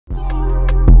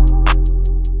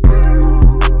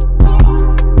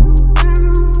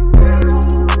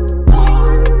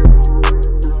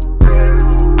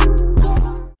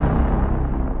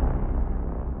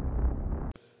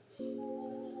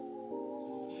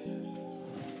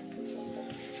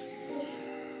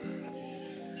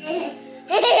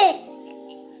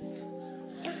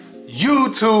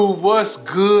YouTube, what's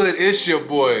good? It's your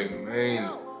boy, man.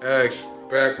 X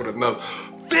back with another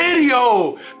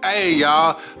video. Hey,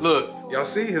 y'all, look, y'all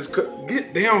see his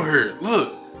get down here.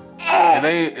 Look, it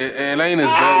ain't as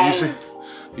bad.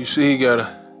 You see, he got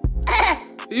a.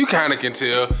 You kind of can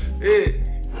tell.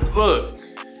 Look,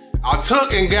 I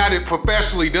took and got it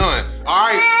professionally done. All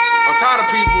right, I'm tired of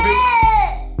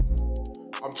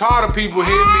people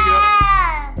hitting me up.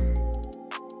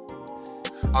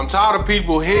 I'm tired of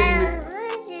people hitting me.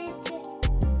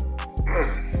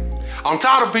 I'm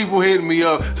tired of people hitting me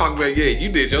up talking about, yeah,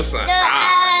 you did your son.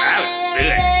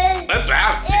 That's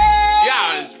right.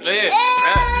 Yeah, it's good.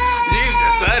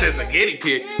 Your son is a guinea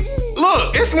pig.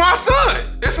 Look, it's my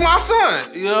son. It's my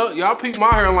son. Y'all peep my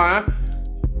hairline.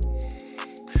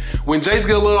 When Jayce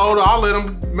get a little older, I'll let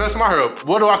him mess my hair up.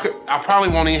 What do I probably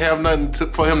won't even have nothing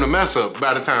for him to mess up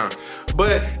by the time.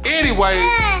 But anyways,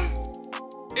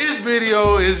 this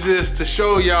video is just to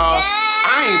show y'all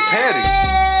I ain't petty.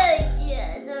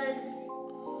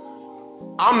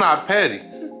 I'm not petty.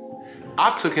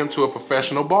 I took him to a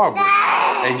professional barber,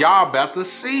 and y'all about to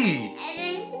see.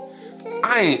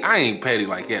 I ain't petty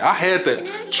like that. I had to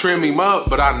trim him up,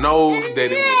 but I know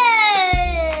that it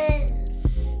was.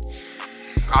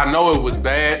 I know it was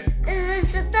bad.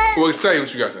 Well, say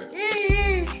what you gotta say.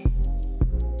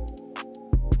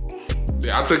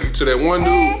 Yeah, I took you to that one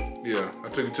dude. Yeah, I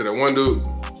took you to that one dude.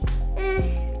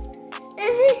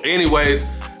 Anyways,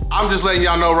 I'm just letting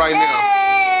y'all know right now.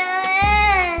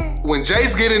 When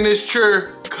Jayce get in this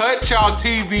chair, cut y'all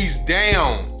TVs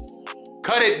down.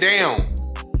 Cut it down.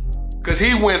 Cause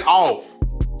he went off.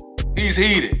 He's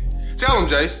heated. Tell him,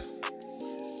 Jayce.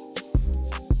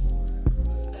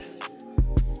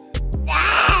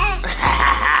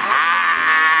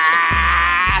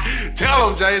 Tell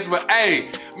him, Jayce, but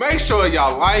hey, make sure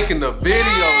y'all liking the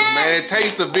videos, man. It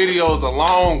takes the videos a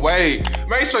long way.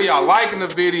 Make sure y'all liking the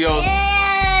videos.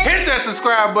 Hit that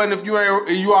subscribe button if you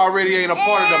already ain't a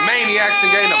part of the main action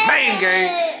game, the main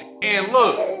game. And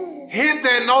look, hit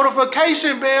that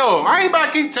notification bell. I ain't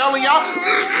about to keep telling y'all.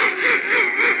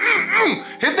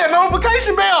 Hit that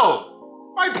notification bell.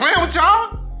 I ain't playing with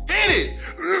y'all. Hit it.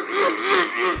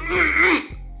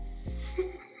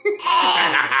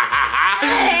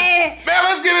 Man,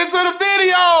 let's get into the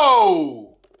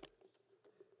video.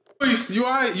 You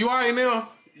alright now?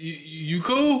 You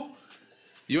cool?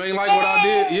 You ain't like what I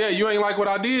did? Yeah, you ain't like what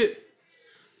I did?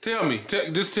 Tell me.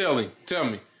 Just tell him. Tell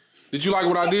me. Did you like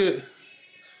what I did?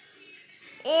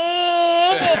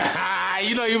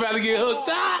 You know you about to get hooked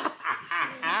up.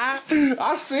 I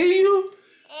see you.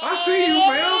 I see you,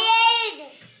 fam.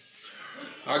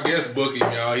 I guess book him,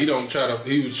 y'all.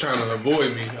 He was trying to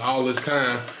avoid me all this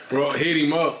time. Bro, hit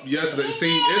him up yesterday.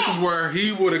 See, this is where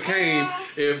he would have came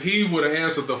if he would have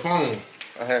answered the phone.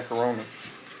 I had corona.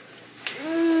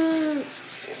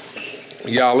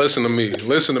 Y'all listen to me.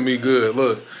 Listen to me good.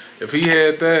 Look, if he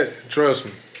had that, trust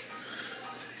me,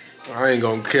 I ain't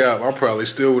gonna cap. I probably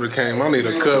still would have came. I need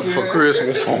a cut for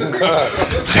Christmas. Oh God,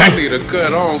 I need a cut. I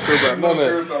don't care about none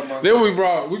of that. Then we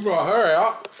brought her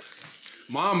out.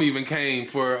 Mom even came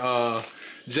for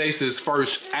Jayce's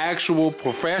first actual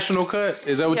professional cut.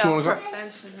 Is that what you want to call?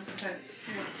 Professional cut.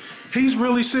 He's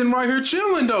really sitting right here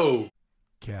chilling though.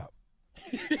 Cap.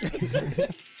 Feed you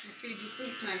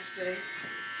fruit snacks, Jay.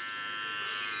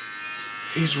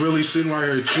 He's really sitting right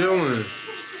here chilling.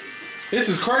 This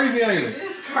is crazy, ain't it?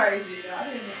 It's crazy. I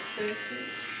didn't expect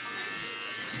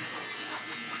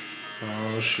it.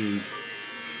 Oh shoot.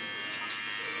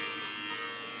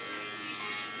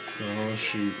 Oh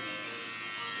shoot.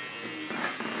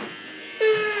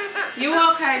 You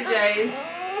okay, Jayce?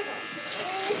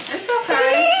 It's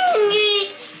okay.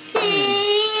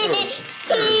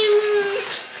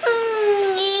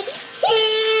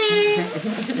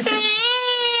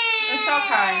 It's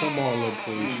okay. Come on, little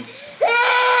please.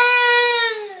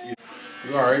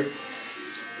 You alright?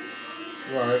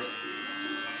 You alright?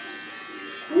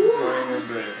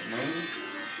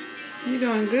 You're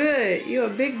doing good. You're a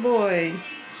big boy.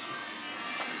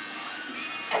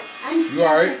 You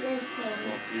alright?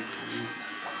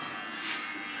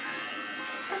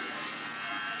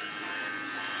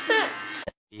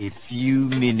 A few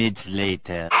minutes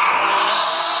later.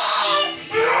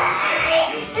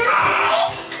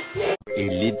 A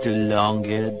little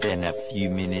longer than a few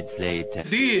minutes later.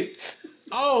 Did?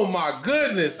 Oh my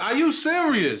goodness. Are you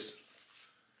serious?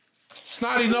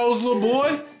 Snotty nose little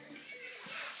boy?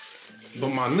 But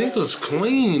my nigga's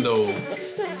clean though.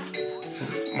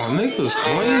 My nigga's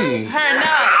clean. Her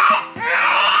no.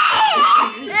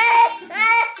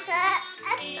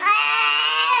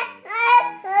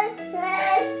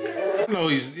 No,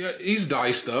 he's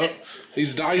diced up.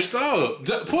 He's diced up.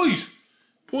 Please.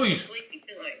 Please.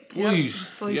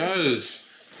 Please. Yes.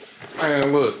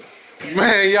 Man, look.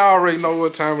 Man, y'all already know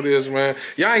what time it is, man.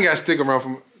 Y'all ain't got to stick around for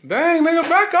me. Dang, nigga,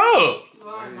 back up.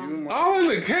 All in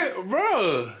the cat,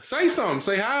 bro. Say something.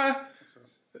 Say hi.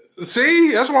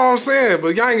 See, that's what I'm saying.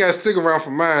 But y'all ain't got to stick around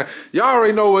for mine. Y'all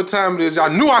already know what time it is.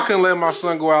 Y'all knew I couldn't let my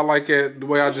son go out like that the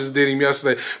way I just did him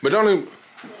yesterday. But don't even...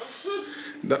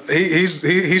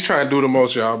 He's trying to do the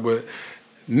most, y'all. But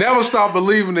never stop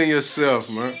believing in yourself,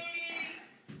 man.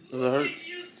 Does it hurt?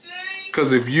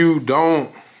 Because if you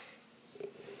don't...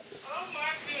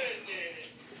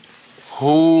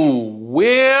 Who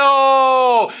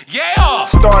will? Yeah!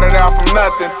 Started out from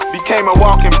nothing, became a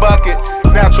walking bucket.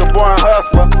 Natural born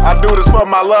hustler. I do this for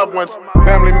my loved ones.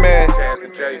 Family man,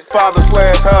 father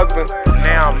 / husband.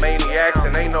 Now maniacs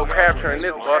and ain't no capturing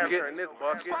this bucket.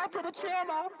 Subscribe to the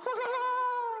channel.